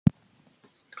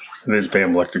This is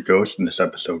Bam Electric Ghost. In this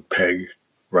episode, Peg,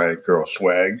 Riot Girl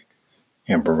Swag,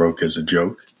 and Baroque is a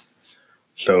joke.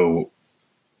 So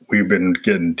we've been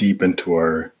getting deep into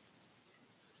our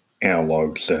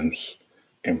analog synths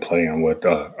and playing with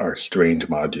our strange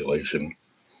modulation.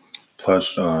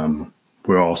 Plus,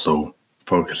 we're also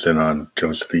focusing on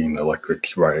Josephine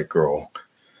Electric's Riot Girl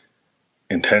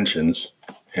intentions.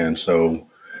 And so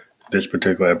this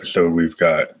particular episode, we've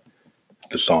got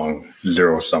the song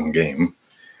Zero Sum Game,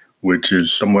 which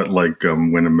is somewhat like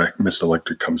when a Miss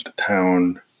Electric comes to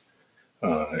town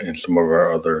and some of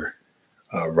our other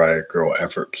Riot Girl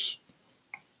efforts.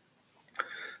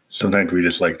 Sometimes we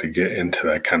just like to get into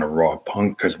that kind of raw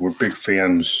punk because we're big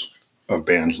fans of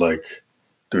bands like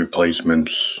The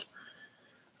Replacements,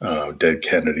 Dead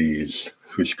Kennedys,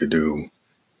 Husker Du,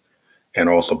 and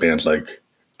also bands like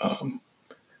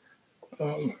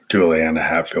Juliana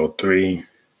Hatfield 3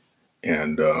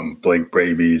 and Blake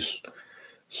Bravies.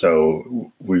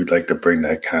 So we'd like to bring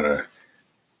that kind of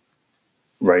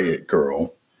Riot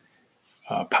Girl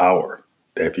power.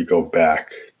 If you go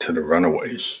back to the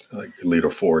Runaways, like Lita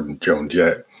Ford and Joan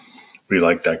Jett, we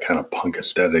like that kind of punk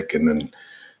aesthetic, and then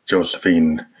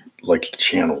Josephine likes to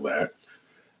channel that.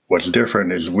 What's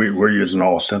different is we're using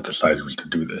all synthesizers to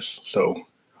do this. So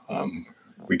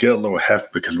we get a little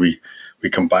heft because we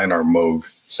combine our Moog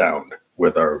sound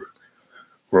with our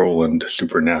Roland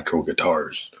Supernatural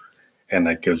guitars. And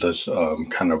that gives us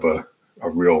kind of a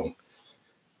real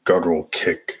guttural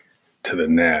kick to the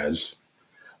Naz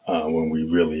when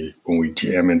we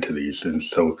jam into these. And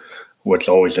so what's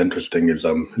always interesting is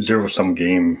Zero Sum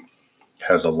Game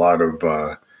has a lot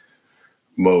of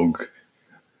Moog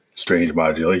strange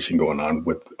modulation going on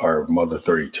with our Mother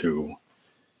 32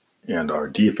 and our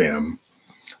DFAM.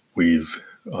 We've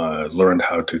learned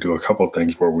how to do a couple of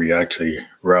things where we actually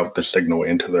route the signal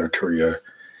into the Arturia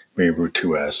Root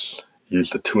 2S, use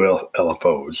the two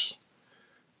LFOs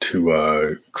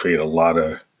to create a lot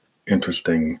of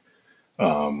interesting,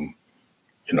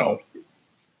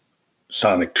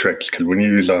 sonic tricks. Because when you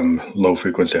use low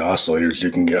frequency oscillators, you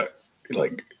can get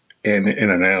like in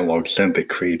an analog synth, it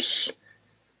creates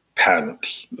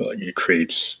patterns. Like it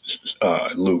creates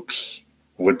loops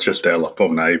with just the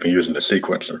LFO, not even using the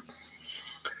sequencer.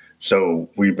 So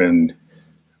we've been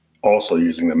also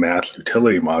using the Maths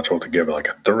utility module to give like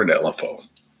a third LFO.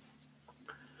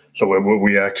 So what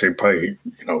we actually probably,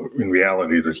 in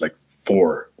reality, there's like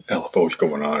 4 LFOs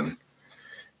going on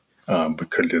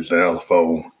because there's an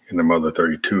LFO in the Mother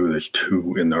 32, there's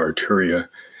 2 in the Arturia,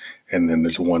 and then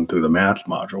there's 1 through the Maths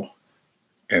module.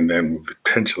 And then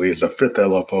potentially as a 5th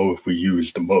LFO if we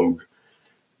use the Moog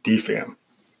DFAM.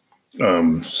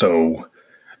 So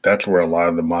that's where a lot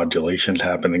of the modulation's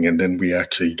happening. And then we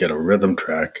actually get a rhythm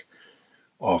track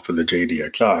off of the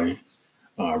JDXI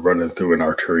running through an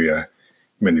Arturia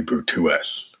Mini Brute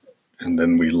 2S. And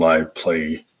then we live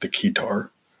play the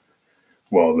guitar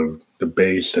while the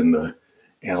bass and the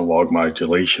analog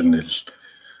modulation is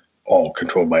all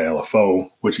controlled by LFO,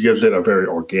 which gives it a very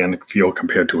organic feel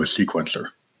compared to a sequencer.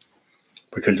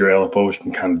 Because your LFOs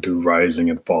can kind of do rising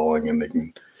and falling, and they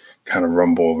can kind of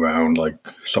rumble around like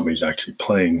somebody's actually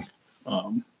playing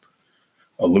a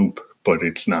loop, but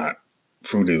it's not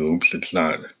Fruity Loops. It's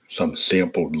not some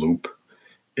sampled loop.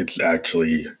 It's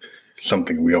actually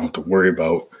something we don't have to worry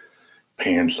about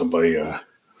paying somebody a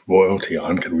royalty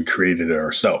on because we created it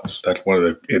ourselves. That's one of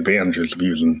the advantages of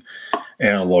using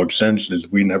analog synths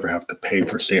is we never have to pay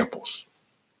for samples.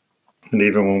 And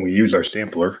even when we use our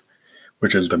sampler,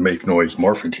 which is the Make Noise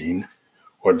Morphogene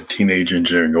or the Teenage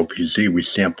Engineering OPZ, we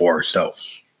sample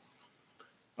ourselves.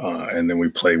 And then we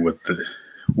play with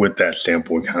that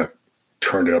sample and kind of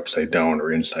turn it upside down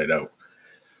or inside out.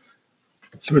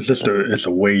 So it's just it's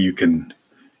a way you can,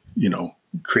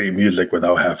 create music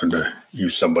without having to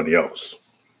use somebody else.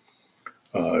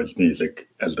 As music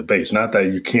as the base. Not that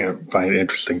you can't find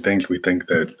interesting things. We think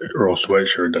that Earl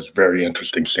Sweatshirt does very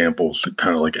interesting samples,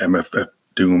 kind of like MFF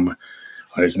Doom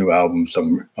on his new album,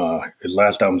 his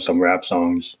last album, some rap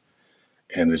songs,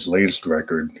 and his latest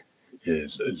record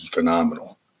is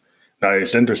phenomenal. Now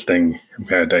it's interesting. I'm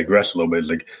going to digress a little bit.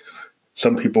 Like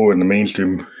some people in the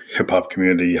mainstream hip hop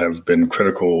community have been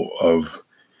critical of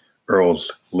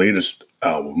Earl's latest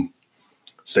album,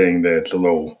 saying that it's a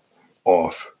little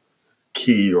off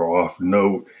key or off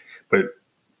note, but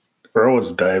Earl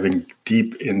is diving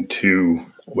deep into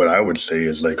what I would say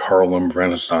is like Harlem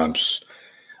Renaissance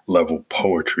level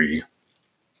poetry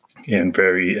and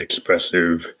very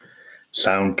expressive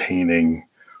sound painting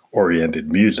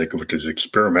oriented music, which is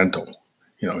experimental.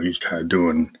 He's kind of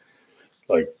doing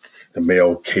like the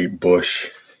male Kate Bush,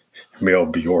 male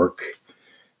Bjork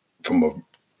from a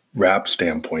rap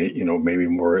standpoint, maybe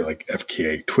more like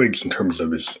FKA Twigs in terms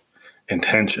of his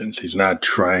intentions. He's not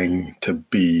trying to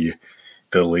be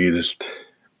the latest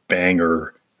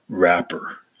banger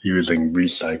rapper using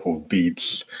recycled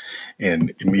beats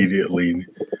and immediately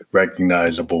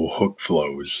recognizable hook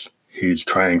flows. He's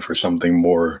trying for something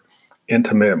more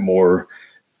intimate, more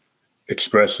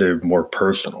expressive, more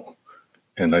personal.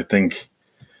 And I think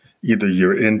either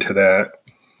you're into that,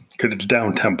 because it's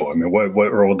down tempo. I mean,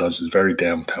 what Earl does is very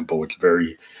down tempo. It's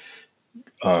very,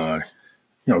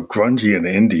 grungy and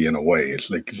indie in a way. It's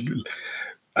like,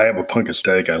 I have a punk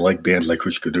aesthetic. I like bands like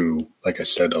Husker Du. Like I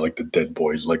said, I like the Dead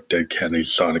Boys, like Dead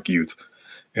Kennedys, Sonic Youth.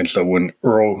 And so when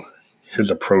Earl, his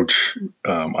approach,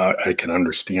 I can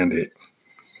understand it.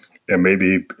 And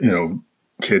maybe,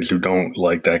 kids who don't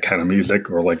like that kind of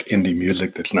music or like indie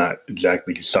music that's not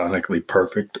exactly sonically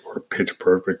perfect or pitch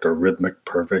perfect or rhythmic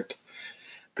perfect,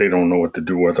 they don't know what to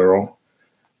do with Earl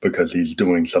because he's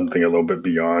doing something a little bit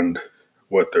beyond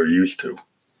what they're used to.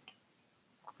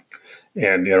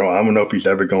 And, I don't know if he's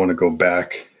ever going to go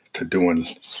back to doing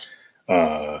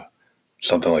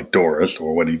something like Doris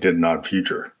or what he did in Odd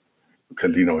Future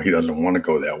because, he doesn't want to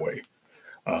go that way.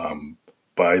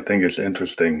 But I think it's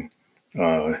interesting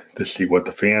to see what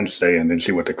the fans say and then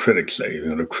see what the critics say.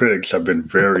 The critics have been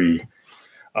very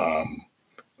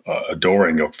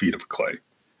adoring of Feet of Clay.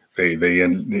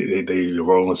 The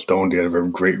Rolling Stone did a very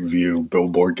great review.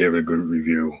 Billboard gave it a good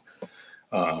review.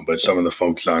 But some of the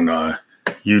folks on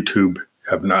YouTube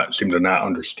have not seem to not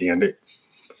understand it,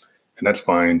 and that's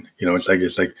fine.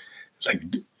 It's like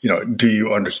do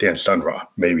you understand Sun Ra?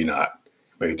 Maybe not.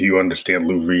 Maybe do you understand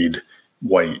Lou Reed?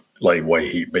 White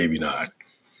Heat? Maybe not.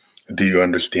 Do you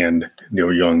understand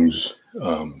Neil Young's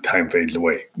Time Fades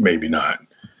Away? Maybe not.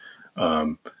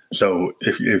 So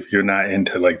if you're not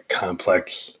into like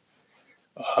complex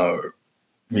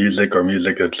music or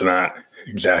music that's not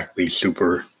exactly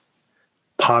super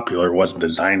popular, wasn't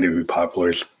designed to be popular,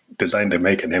 it's designed to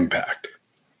make an impact.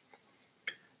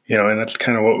 And that's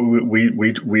kind of what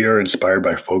we are inspired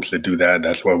by folks that do that.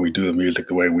 That's why we do the music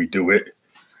the way we do it.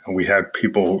 And we had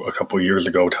people a couple of years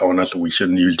ago telling us that we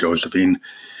shouldn't use Josephine.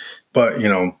 But,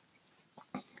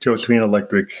 Josephine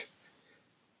Electric,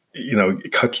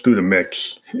 it cuts through the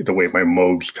mix the way my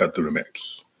Moogs cut through the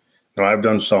mix. Now, I've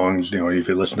done songs, if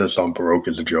you listen to the song Baroque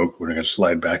as a Joke, we're going to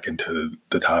slide back into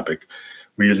the topic.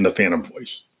 We're using the Phantom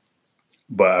voice.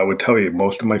 But I would tell you,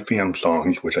 most of my Phantom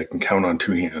songs, which I can count on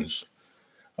two hands,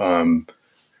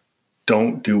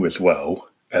 don't do as well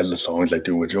as the songs I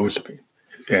do with Josephine.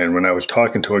 And when I was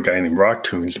talking to a guy named Rock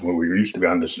Tunes, when we used to be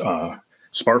on this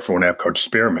smartphone app called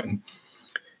Spearman,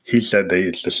 he said that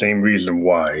it's the same reason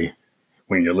why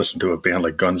when you listen to a band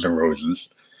like Guns N' Roses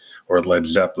or Led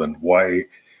Zeppelin, why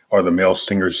are the male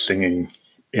singers singing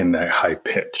in that high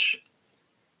pitch?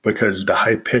 Because the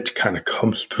high pitch kind of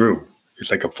comes through.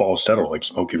 It's like a falsetto, like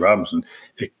Smokey Robinson.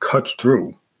 It cuts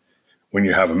through when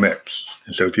you have a mix.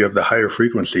 And so if you have the higher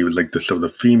frequency, like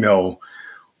the female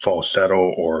falsetto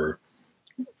or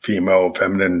female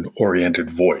feminine oriented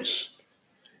voice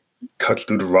cuts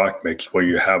through the rock mix where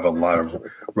you have a lot of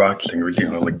rock singers,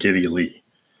 like Geddy Lee,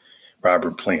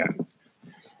 Robert Plant,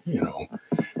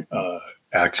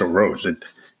 Axl Rose.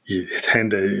 You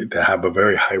tend to have a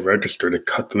very high register to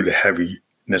cut through the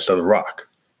heaviness of the rock.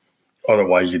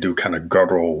 Otherwise, you do kind of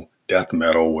guttural death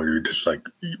metal where you're just like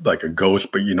a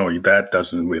ghost, but that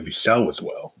doesn't really sell as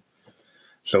well.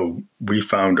 So we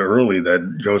found early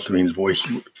that Josephine's voice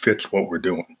fits what we're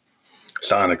doing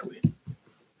sonically.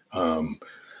 And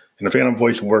the Phantom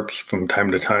voice works from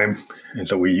time to time, and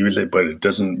so we use it, but it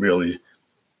doesn't really.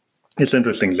 It's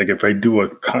interesting. Like if I do a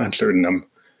concert and I'm,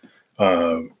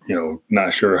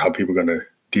 not sure how people are going to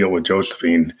deal with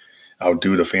Josephine, I'll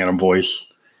do the Phantom voice.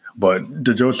 But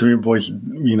the Josephine voice,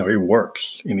 it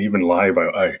works. And even live,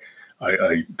 I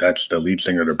that's the lead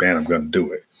singer of the band. I'm going to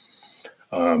do it.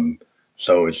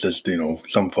 So it's just,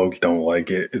 some folks don't like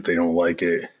it. If they don't like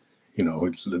it,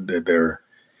 it's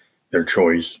their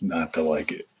choice not to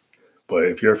like it. But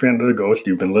if you're a fan of The Ghost,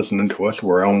 you've been listening to us.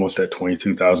 We're almost at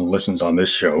 22,000 listens on this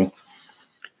show,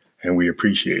 and we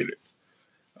appreciate it.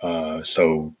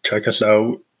 So check us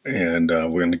out, and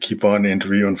we're going to keep on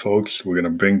interviewing folks. We're going to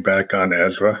bring back on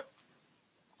Ezra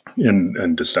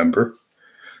in December.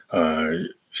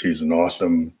 She's an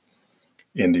awesome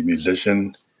indie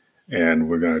musician, and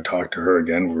we're going to talk to her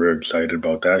again. We're excited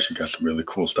about that. She got some really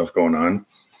cool stuff going on.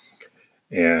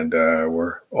 And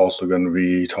we're also going to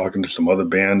be talking to some other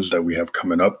bands that we have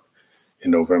coming up in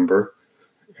November,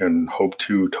 and hope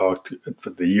to talk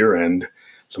for the year end,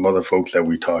 some other folks that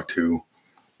we talk to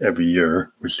every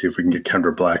year. We'll see if we can get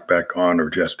Kendra Black back on or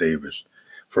Jess Davis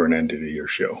for an end of the year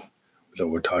show. So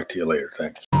we'll talk to you later.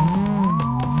 Thanks.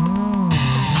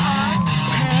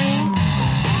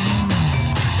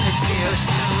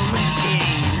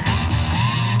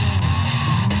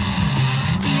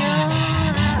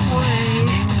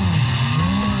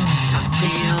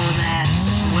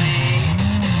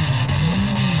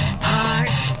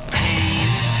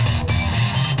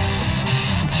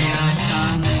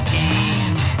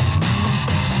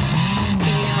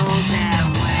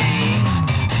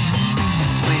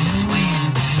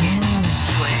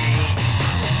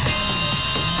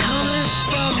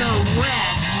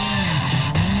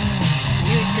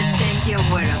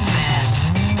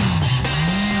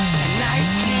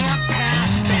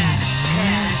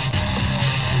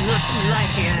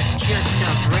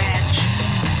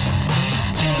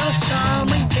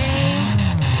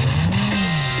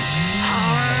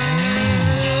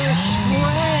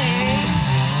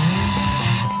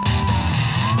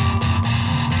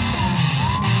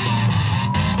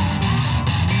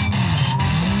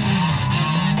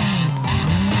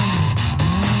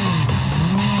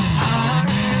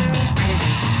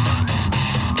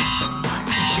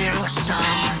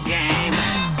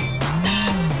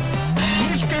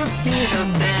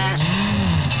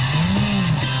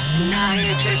 now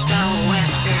you're just a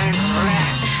Western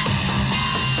wretch.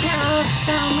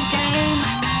 Zero-sum game,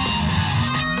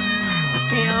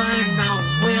 feeling the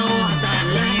will of the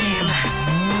lame.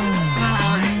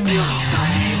 Now you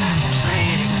play the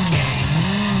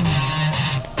game.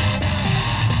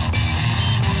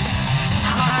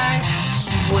 Heart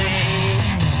sway,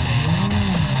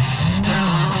 the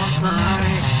whole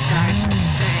glory starts to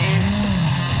fade.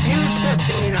 Used to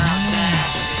be the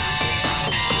best,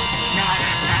 not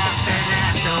laughing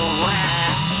at the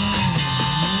West.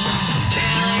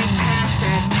 Barely passed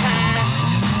the test,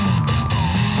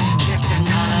 just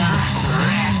another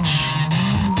wretch.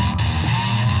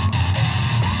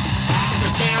 The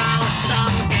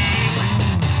zero-sum game,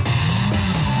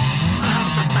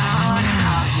 it's about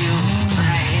how you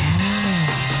play.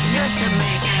 Used to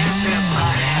make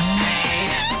everybody pay,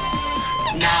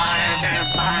 now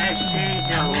everybody sees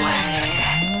the way.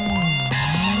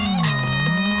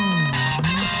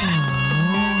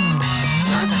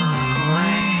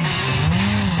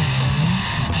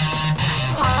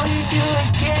 All you do is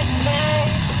get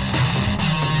laid.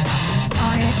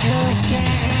 All you do is get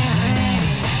laid.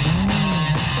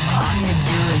 All you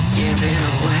do is give it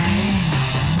away.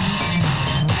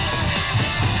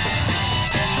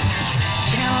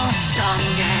 Zero-sum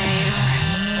game.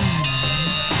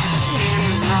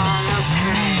 In all the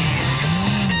pain.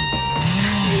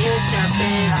 You used to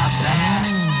be the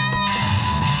best.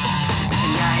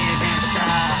 And now you're just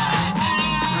a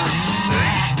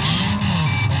wretch.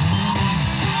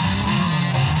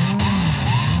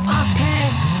 Okay,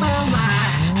 boomer.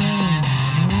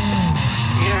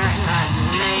 You're a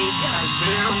late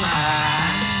bloomer.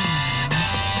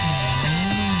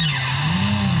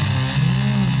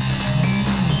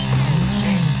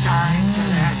 Say sign to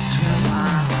that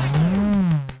tumor.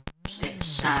 Say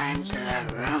sign to that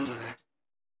rumor.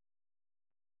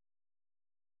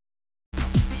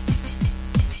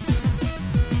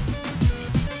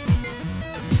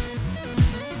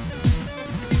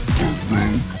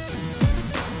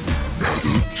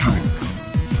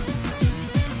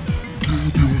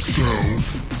 Yourself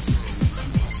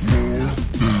more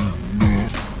than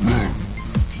enough run.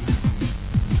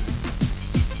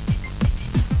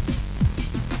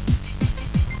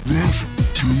 Rush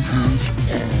to his arms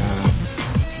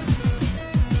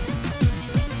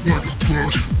like a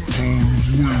thrush upon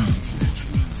wing.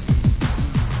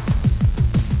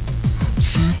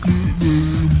 Secretly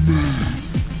made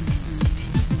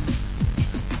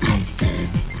and fall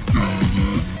gathered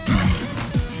deep.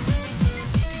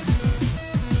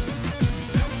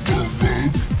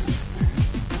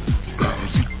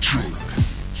 As a joke,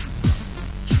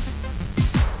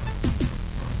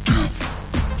 dip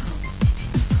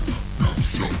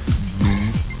yourself in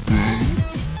the well.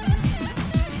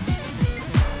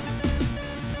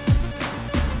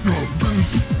 Your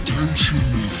visitation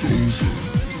is over.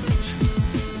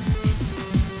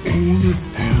 Only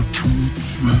our truths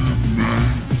remain.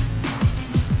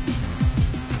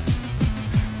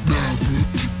 Never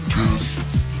to kiss.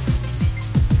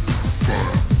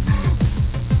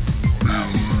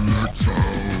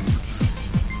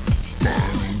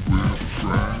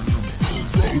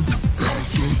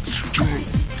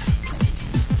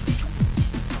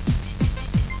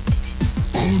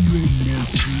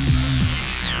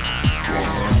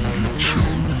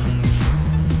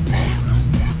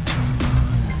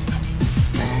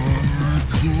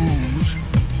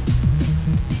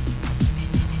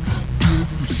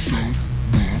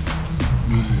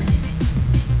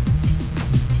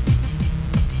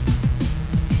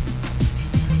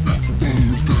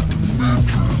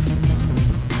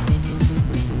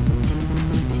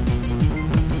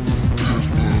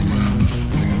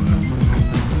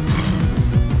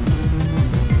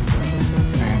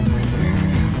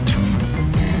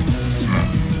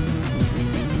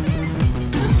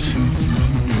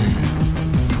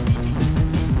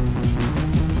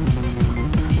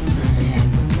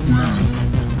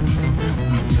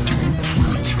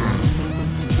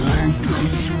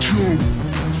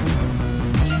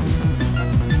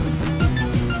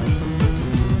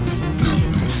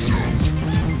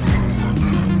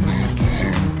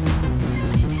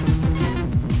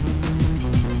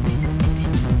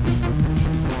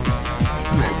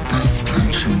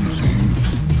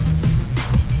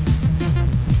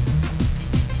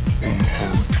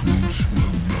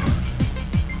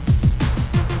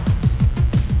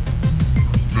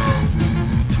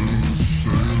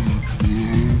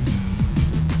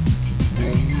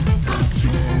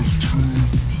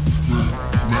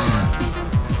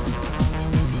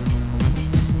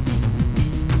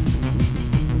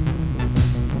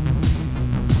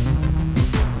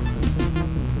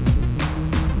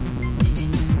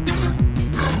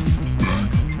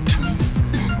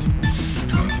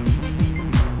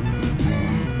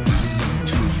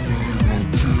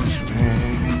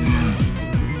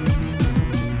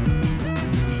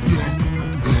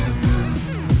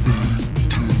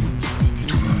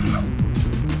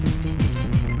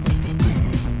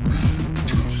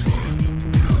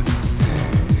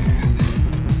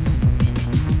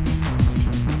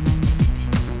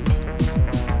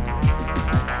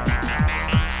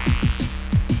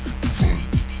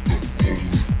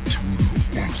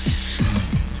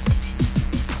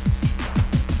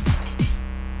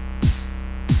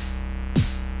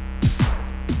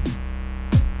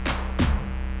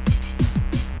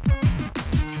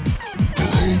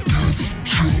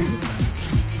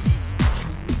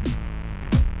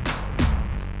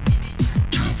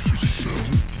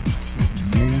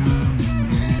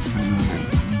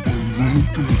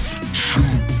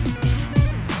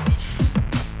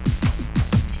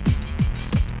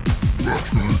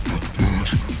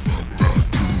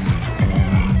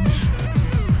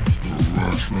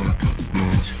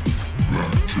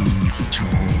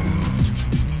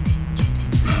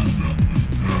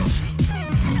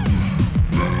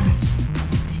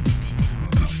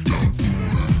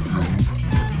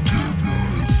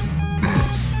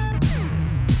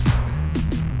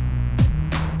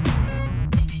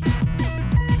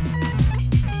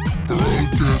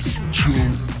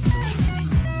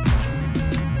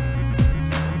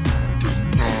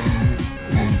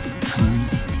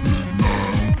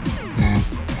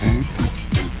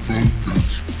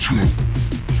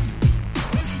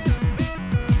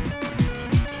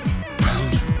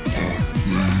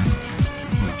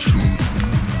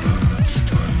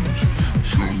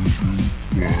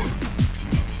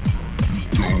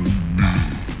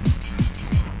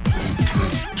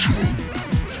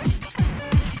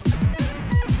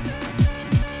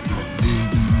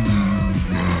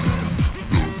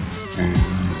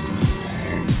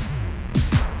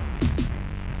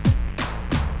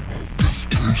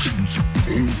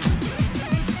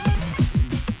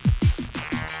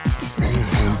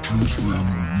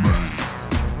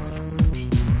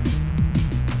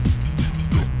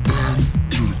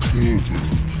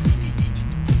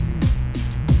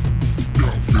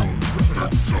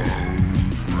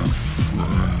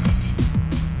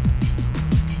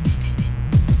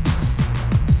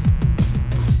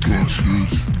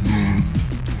 touches.